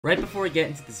Right before we get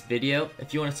into this video,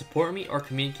 if you want to support me or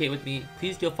communicate with me,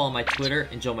 please go follow my Twitter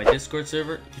and join my Discord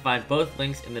server. You can find both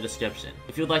links in the description.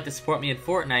 If you would like to support me in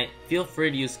Fortnite, feel free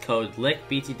to use code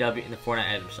LICKBTW in the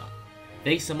Fortnite item shop.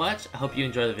 Thanks so much, I hope you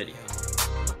enjoy the video.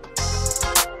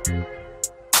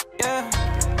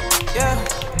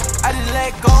 I just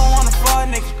let go on the floor,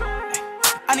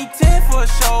 nigga. I need 10 for a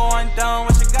show, I'm done.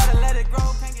 What you gotta let it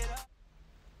grow, can't get up.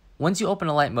 Once you open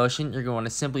Alight Motion, you're going to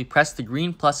simply press the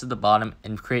green plus at the bottom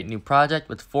and create a new project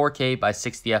with 4K by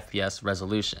 60 FPS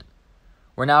resolution.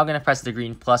 We're now going to press the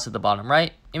green plus at the bottom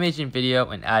right, image and video,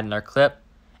 and add in our clip.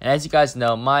 And as you guys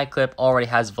know, my clip already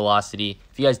has velocity.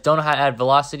 If you guys don't know how to add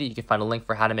velocity, you can find a link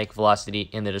for how to make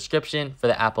velocity in the description for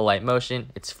the app Alight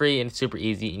Motion. It's free and it's super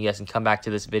easy, and you guys can come back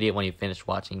to this video when you finish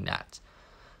watching that.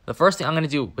 The first thing I'm going to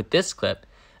do with this clip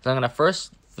is I'm going to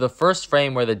for the first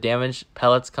frame where the damage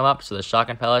pellets come up, so the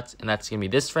shotgun pellets, and that's going to be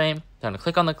this frame. I'm going to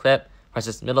click on the clip, press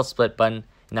this middle split button,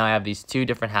 and now I have these two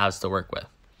different halves to work with.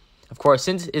 Of course,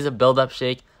 since it is a build-up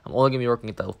shake, I'm only going to be working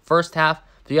with the first half.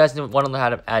 If you guys want to know how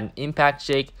to add an impact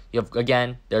shake,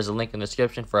 again, there's a link in the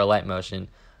description for Alight Motion.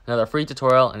 Another free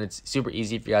tutorial, and it's super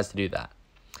easy for you guys to do that.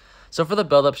 So for the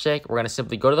build-up shake, we're going to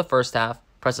simply go to the first half,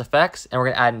 press effects, and we're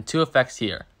going to add in two effects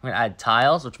here. We're going to add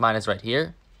tiles, which mine is right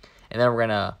here, and then we're going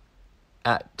to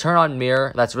turn on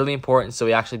mirror. That's really important, so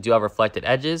we actually do have reflected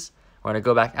edges. We're going to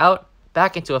go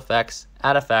back into effects,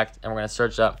 add effect, and we're going to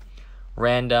search up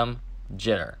random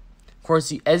jitter. Of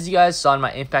course, as you guys saw in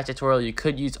my impact tutorial, you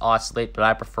could use oscillate, but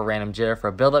I prefer random jitter for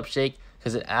a build-up shake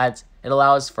because it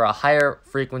allows for a higher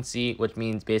frequency, which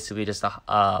means basically just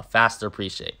a faster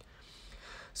pre-shake.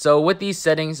 So with these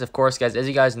settings, of course, guys, as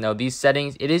you guys know, these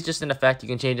settings, it is just an effect. You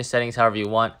can change the settings however you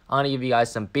want. I'm going to give you guys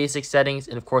some basic settings,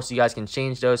 and of course, you guys can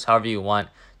change those however you want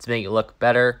to make it look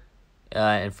better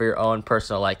and for your own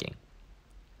personal liking.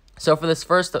 So for this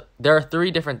first, there are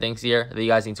three different things here that you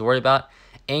guys need to worry about.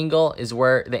 Angle is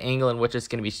where the angle in which it's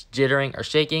going to be jittering or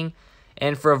shaking.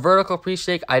 And for a vertical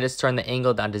pre-shake, I just turn the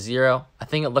angle down to 0. I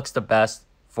think it looks the best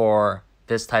for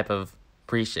this type of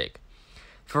pre-shake.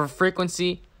 For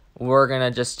frequency, we're going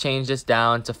to just change this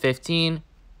down to 15.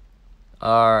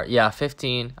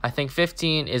 15. I think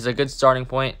 15 is a good starting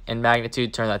point, and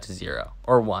magnitude, turn that to 0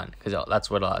 or 1 because that's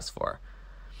what it allows for.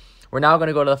 We're now going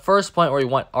to go to the first point where we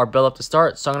want our build up to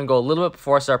start. So I'm going to go a little bit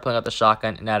before I start pulling out the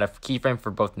shotgun and add a keyframe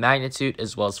for both magnitude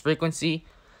as well as frequency.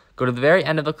 Go to the very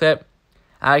end of the clip,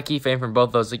 add a keyframe from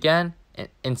both those again,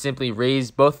 and simply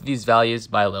raise both of these values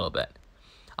by a little bit.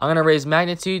 I'm going to raise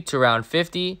magnitude to around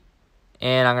 50,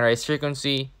 and I'm going to raise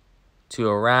frequency to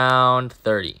around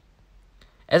 30.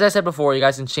 As I said before, you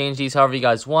guys can change these however you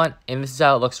guys want, and this is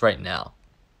how it looks right now.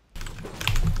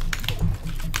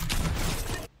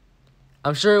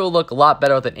 I'm sure it will look a lot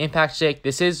better with an impact shake.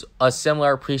 This is a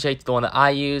similar pre-shake to the one that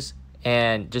I use,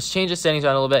 and just change the settings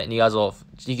around a little bit, and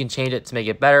you can change it to make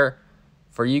it better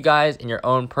for you guys and your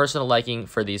own personal liking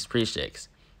for these pre-shakes.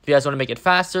 If you guys want to make it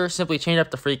faster, simply change up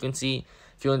the frequency.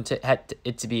 If you want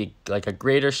it to be like a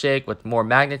greater shake with more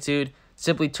magnitude,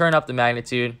 simply turn up the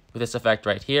magnitude with this effect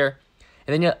right here.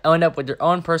 And then you'll end up with your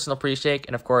own personal pre-shake.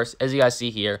 And of course, as you guys see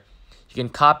here, you can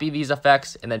copy these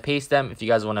effects and then paste them if you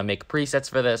guys want to make presets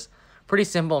for this. Pretty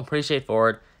simple and pretty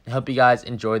straightforward. I hope you guys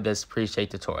enjoyed this pre-shake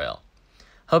tutorial.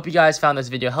 Hope you guys found this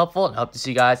video helpful, and hope to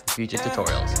see you guys in future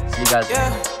tutorials. See you guys later.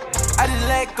 I just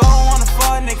let go on the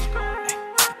floor, nigga.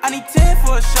 I need 10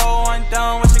 for a show, I'm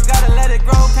done. What you gotta let it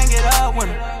grow, can't get up when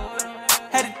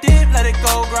had a dip, let it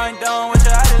go, grind down. What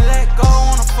you had to let go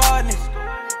on the floor, nigga.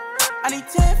 I need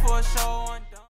 10 for a show, I'm